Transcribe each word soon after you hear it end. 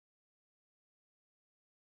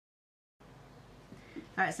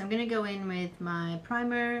Alright, so I'm going to go in with my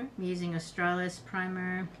primer. I'm using Australis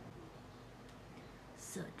primer.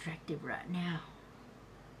 So attractive right now.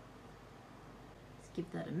 Let's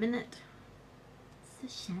give that a minute. So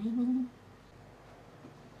shiny.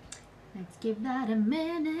 Let's give that a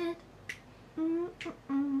minute.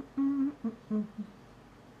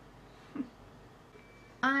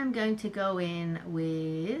 I'm going to go in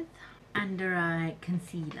with under eye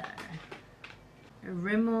concealer.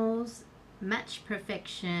 Rimmel's Match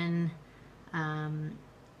Perfection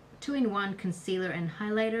 2-in-1 concealer and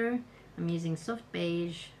highlighter. I'm using soft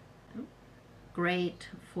beige. Great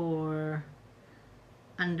for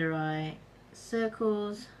under eye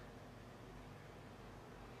circles,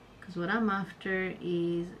 because what I'm after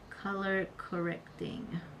is color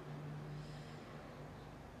correcting.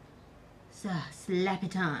 So slap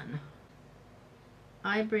it on.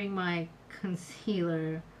 I bring my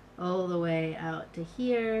concealer all the way out to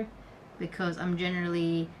here because I'm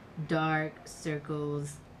generally dark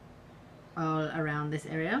circles all around this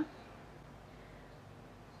area.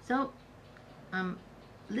 So I'm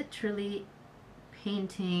literally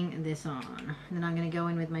painting this on. And then I'm going to go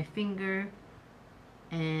in with my finger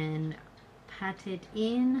and pat it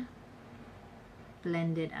in,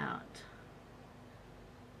 blend it out.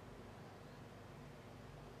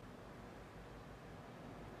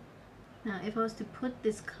 Now if I was to put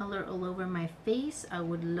this color all over my face, I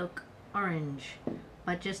would look orange,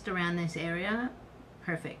 but just around this area,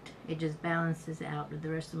 perfect. It just balances out with the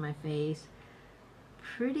rest of my face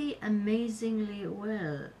pretty amazingly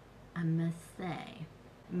well, I must say.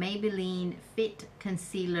 Maybelline Fit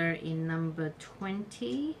Concealer in number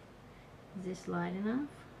 20. Is this light enough?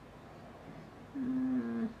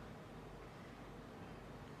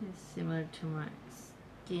 It's similar to my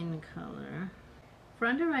skin color. For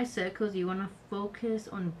under eye circles, you want to focus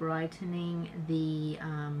on brightening the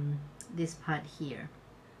this part here.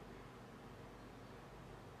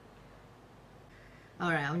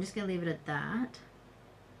 Alright, I'm just going to leave it at that.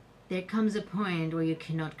 There comes a point where you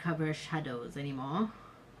cannot cover shadows anymore.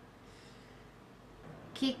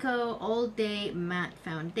 Kiko All Day Matte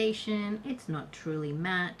Foundation. It's not truly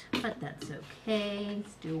matte, but that's okay. It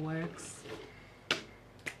still works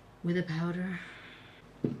with a powder.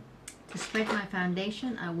 To spread my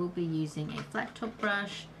foundation, I will be using a flat top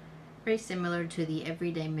brush, very similar to the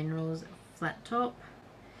Everyday Minerals flat top.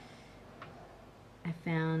 I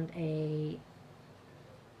found a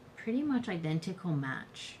pretty much identical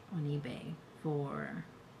match on eBay for,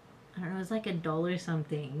 I don't know, it was like $1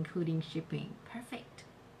 something, including shipping. Perfect.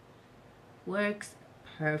 Works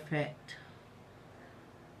perfect.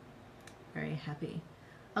 Very happy.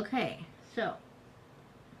 Okay, so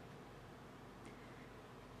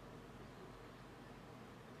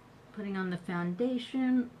putting on the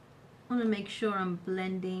foundation, I want to make sure I'm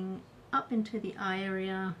blending up into the eye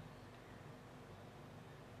area,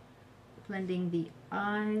 blending the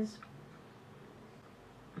eyes.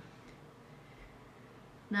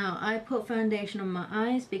 Now I put foundation on my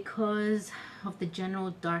eyes because of the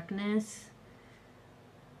general darkness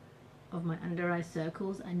of my under eye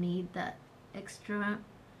circles. I need that extra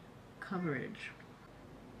coverage.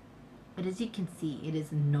 But as you can see, it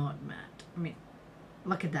is not matte. I mean,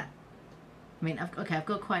 look at that. I mean, I've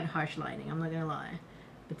got quite harsh lighting, I'm not gonna lie,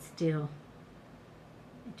 but still,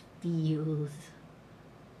 it feels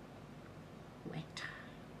wet.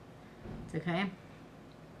 It's okay.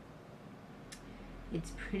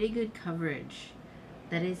 It's pretty good coverage.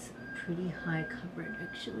 That is pretty high coverage,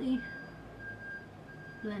 actually.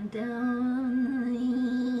 Blend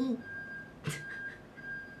down.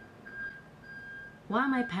 Why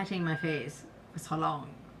am I patting my face for so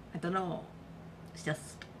long? I don't know. It's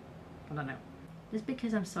just, I don't know. Just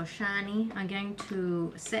because I'm so shiny, I'm going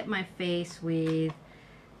to set my foundation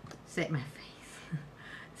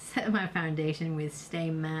with Stay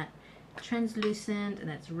Matte Translucent, and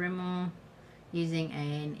that's Rimmel, using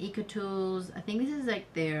an EcoTools. I think this is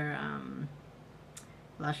like their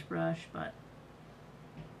blush brush, but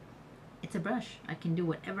it's a brush. I can do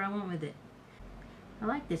whatever I want with it. I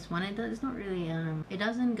like this one. It's not really, it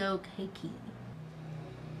doesn't go cakey.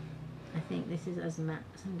 I think this is as matte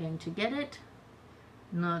as I'm going to get it.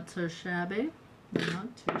 Not so shabby.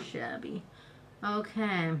 Not too shabby.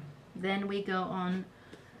 Okay, then we go on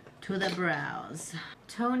to the brows.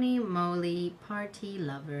 Tony Moly Party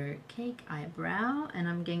Lover Cake Eyebrow, and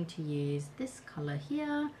I'm going to use this color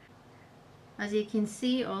here. As you can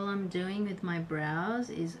see, all I'm doing with my brows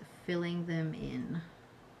is filling them in.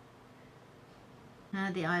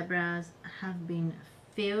 Now the eyebrows have been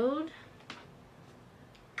filled.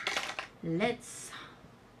 Let's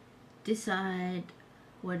decide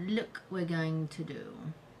what look we're going to do.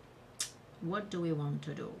 what do we want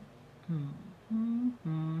to do?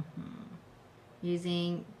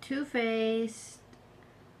 Using Too Faced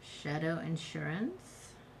Shadow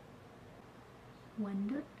Insurance.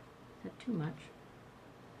 Wondered, is that too much?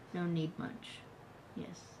 Don't need much.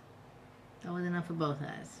 Yes, that was enough for both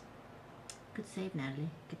eyes. Good save, Natalie.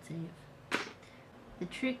 Good save. The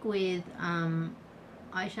trick with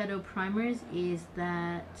eyeshadow primers is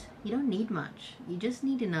that you don't need much. You just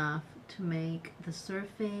need enough to make the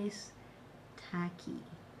surface tacky.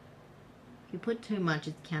 If you put too much,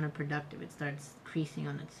 it's counterproductive. It starts creasing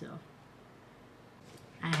on itself.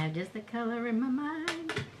 I have just the color in my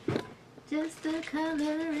mind. Just the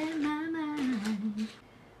color in my mind.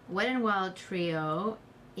 Wet n Wild Trio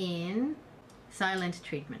in Silent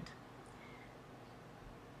Treatment.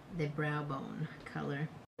 The brow bone color.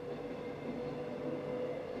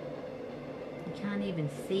 You can't even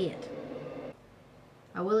see it.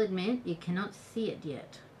 I will admit, you cannot see it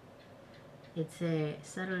yet. It's a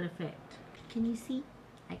subtle effect. Can you see?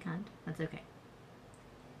 I can't. That's okay.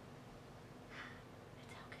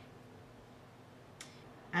 It's okay.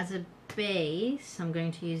 As a base, I'm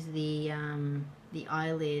going to use the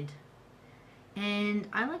eyelid, and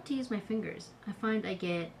I like to use my fingers. I find I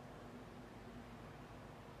get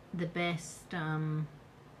the best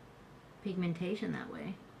pigmentation that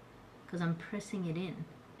way because I'm pressing it in.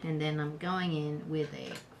 And then I'm going in with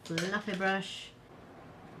a fluffy brush,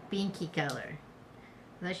 pinky color.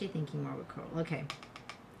 I was actually thinking more of a coral. Okay.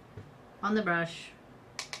 On the brush,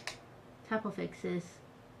 tap of excess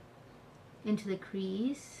into the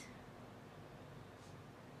crease.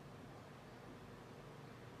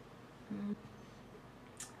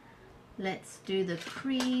 Let's do the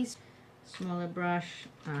crease. Smaller brush.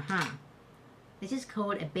 This is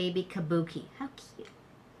called a baby kabuki. How cute.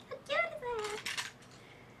 How cute is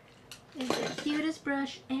that? It's the cutest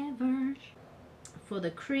brush ever. For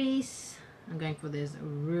the crease, I'm going for this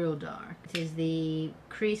real dark. This is the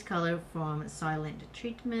crease color from Silent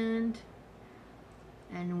Treatment.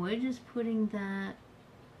 And we're just putting that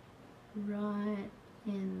right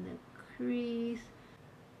in the crease.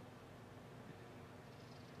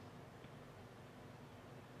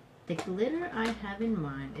 The glitter I have in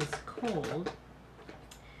mind is called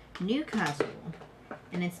Newcastle,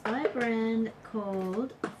 and it's by a brand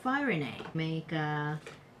called Firene.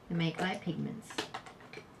 They make eye pigments,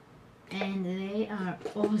 and they are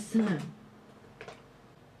awesome.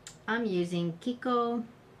 I'm using Kiko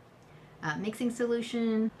mixing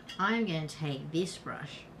solution. I'm going to take this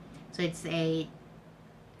brush. So it's a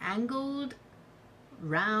angled,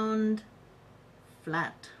 round,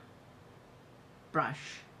 flat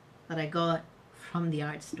brush that I got from the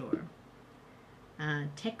art store.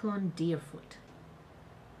 Teclon Deerfoot.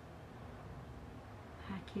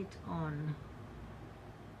 Pack it on.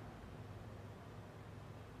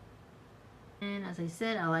 And as I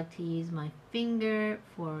said, I like to use my finger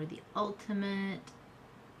for the ultimate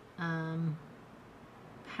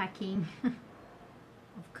packing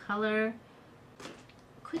of color.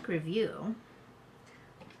 Quick review.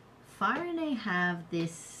 Firene have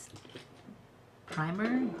this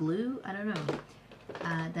primer, glue, I don't know,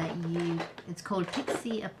 it's called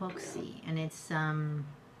Pixie Epoxy, and it's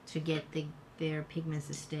to get their pigments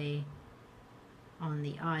to stay on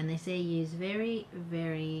the eye, and they say use very,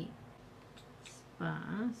 very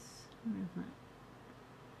sparse. Where is that?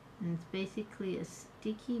 And it's basically a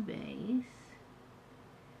sticky base,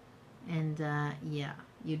 and yeah,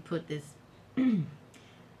 you'd put this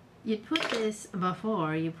you'd put this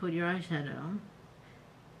before you put your eyeshadow.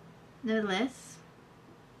 Nevertheless,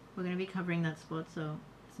 we're going to be covering that spot, so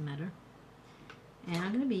it doesn't matter. And I'm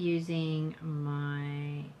going to be using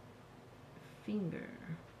my finger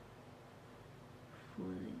for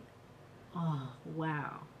the... Oh,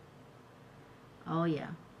 wow. Oh, yeah.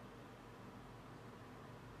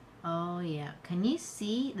 Oh, yeah. Can you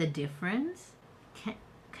see the difference?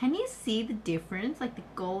 Can you see the difference? Like, the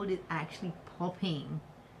gold is actually popping.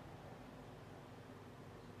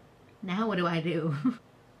 Now what do I do?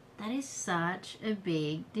 That is such a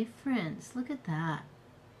big difference. Look at that.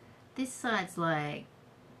 This side's like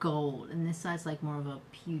gold, and this side's like more of a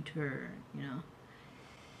pewter, you know.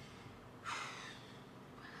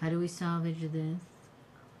 How do we salvage this?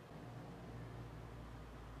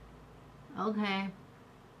 Okay.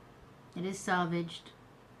 It is salvaged.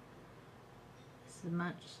 As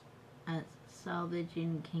much as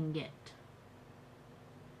salvaging can get.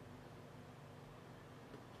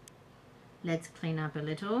 Let's clean up a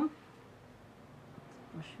little. Let's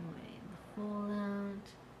brush away the fallout.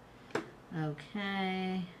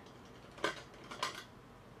 Okay.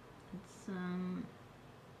 Let's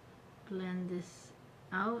blend this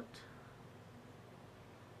out.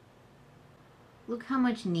 look how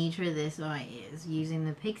much neater this eye is using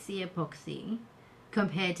the Pixie Epoxy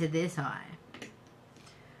compared to this eye.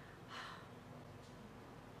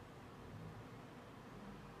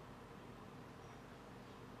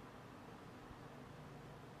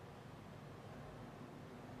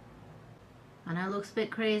 I know it looks a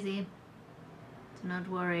bit crazy. Do not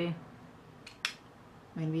worry.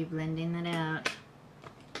 I'm going to be blending that out.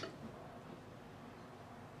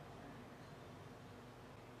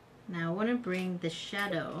 Now I want to bring the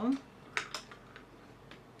shadow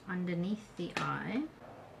underneath the eye.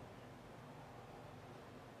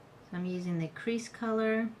 So I'm using the crease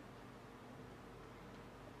color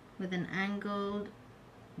with an angled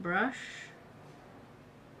brush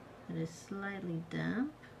that is slightly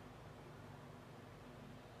damp.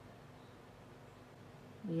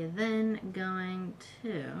 We are then going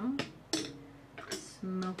to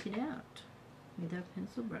smoke it out with our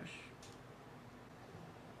pencil brush.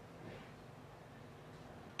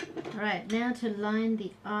 Alright, now to line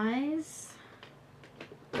the eyes.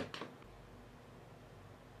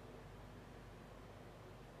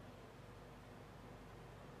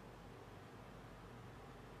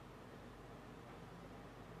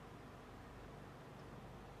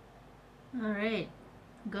 Alright,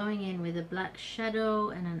 going in with a black shadow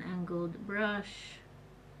and an angled brush.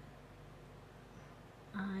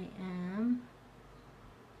 I am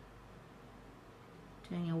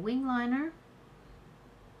doing a wing liner.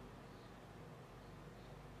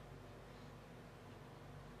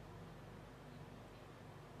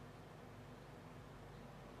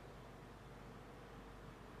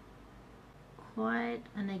 Quite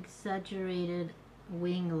an exaggerated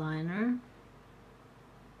wing liner.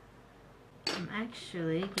 I'm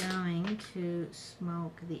actually going to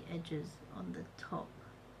smoke the edges on the top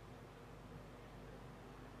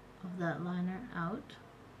of that liner out.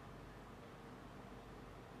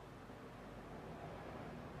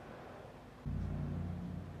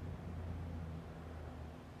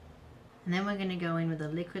 And then we're going to go in with a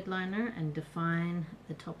liquid liner and define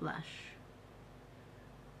the top lash.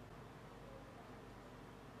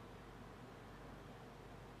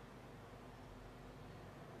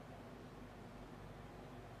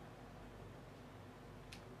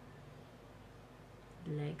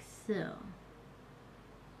 Like so.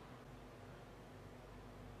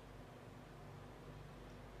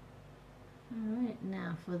 Alright,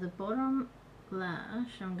 now for the bottom lash,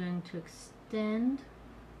 I'm going to extend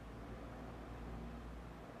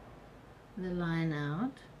the line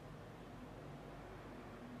out.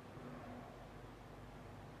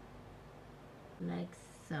 Like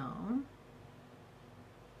so.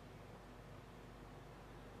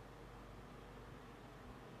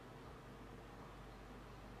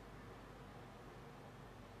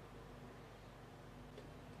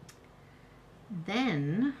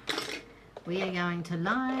 Then we are going to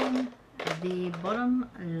line the bottom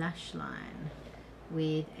lash line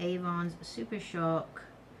with Avon's Super Shock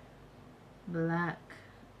black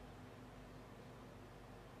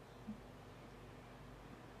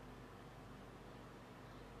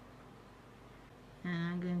and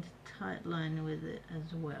I'm going to tight line with it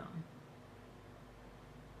as well.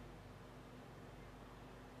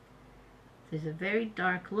 There's a very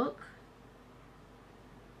dark look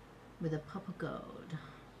with a pop of gold.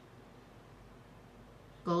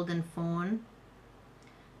 Golden fawn.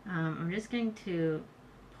 I'm just going to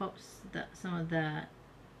pop some of that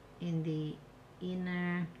in the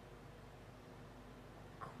inner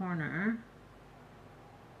corner.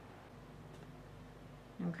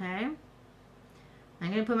 Okay.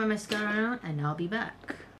 I'm going to put my mascara on and I'll be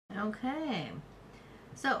back. Okay.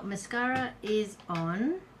 So mascara is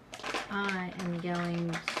on. I am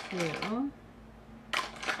going to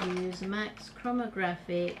use MAC's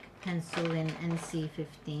Chromographic pencil in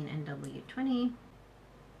NC15 and W20.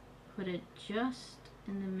 Put it just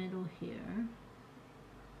in the middle here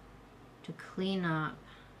to clean up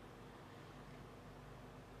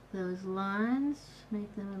those lines,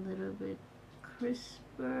 make them a little bit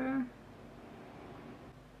crisper.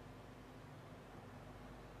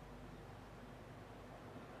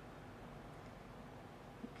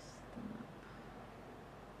 Fix them up.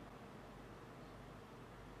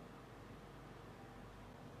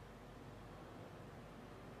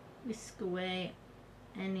 Whisk away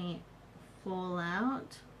any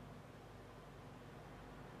fallout.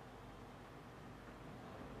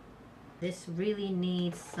 This really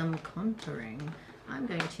needs some contouring. I'm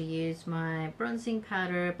going to use my bronzing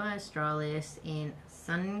powder by Australis in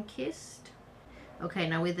Sun-Kissed. Okay,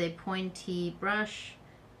 now with a pointy brush,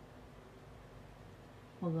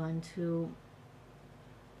 we're going to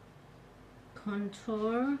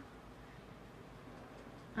contour.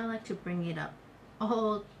 I like to bring it up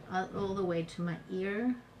all the way to my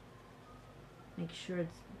ear. Make sure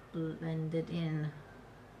it's blended in.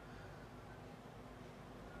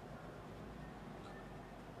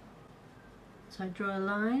 So I draw a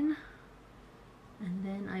line and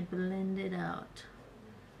then I blend it out.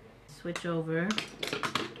 Switch over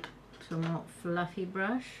to a more fluffy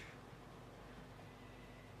brush.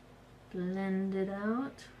 Blend it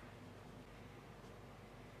out.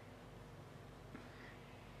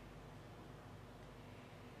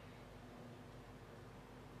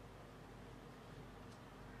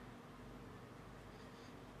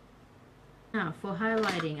 Now for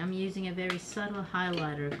highlighting, I'm using a very subtle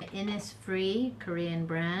highlighter. Innisfree Korean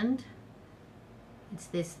brand. It's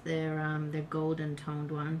this, their golden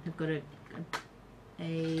toned one. They've got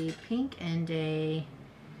a pink and a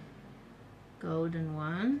golden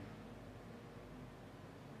one.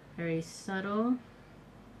 Very subtle.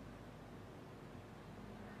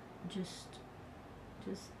 Just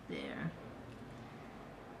there.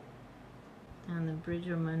 Down the bridge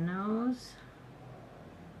of my nose.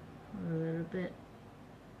 A little bit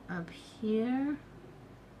up here.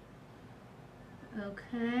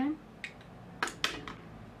 Okay.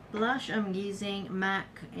 Blush, I'm using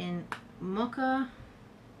MAC in Mocha.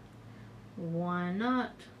 Why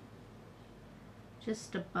not?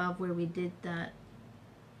 Just above where we did that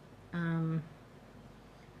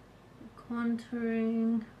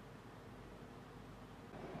contouring.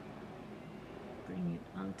 Bring it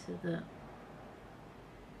onto the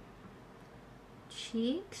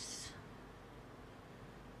cheeks.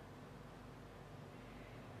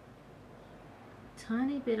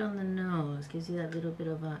 Tiny bit on the nose, gives you that little bit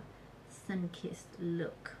of a sun-kissed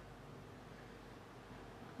look.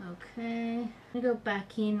 Okay, I'm gonna go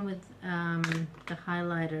back in with the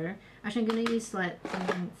highlighter. Actually, I'm gonna use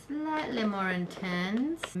something slightly more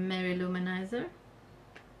intense. Merry Luminizer.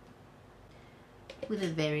 With a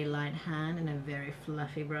very light hand and a very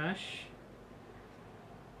fluffy brush.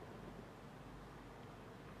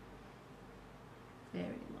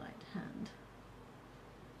 Very light hand.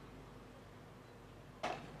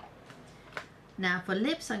 Now for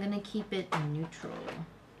lips, I'm going to keep it neutral.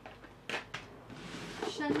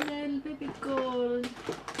 Chanel, baby girl,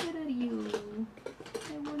 where are you?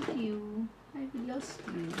 I want you. I've lost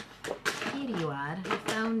you. Here you are. I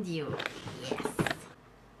found you. Yes.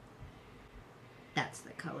 That's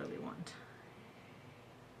the color we want.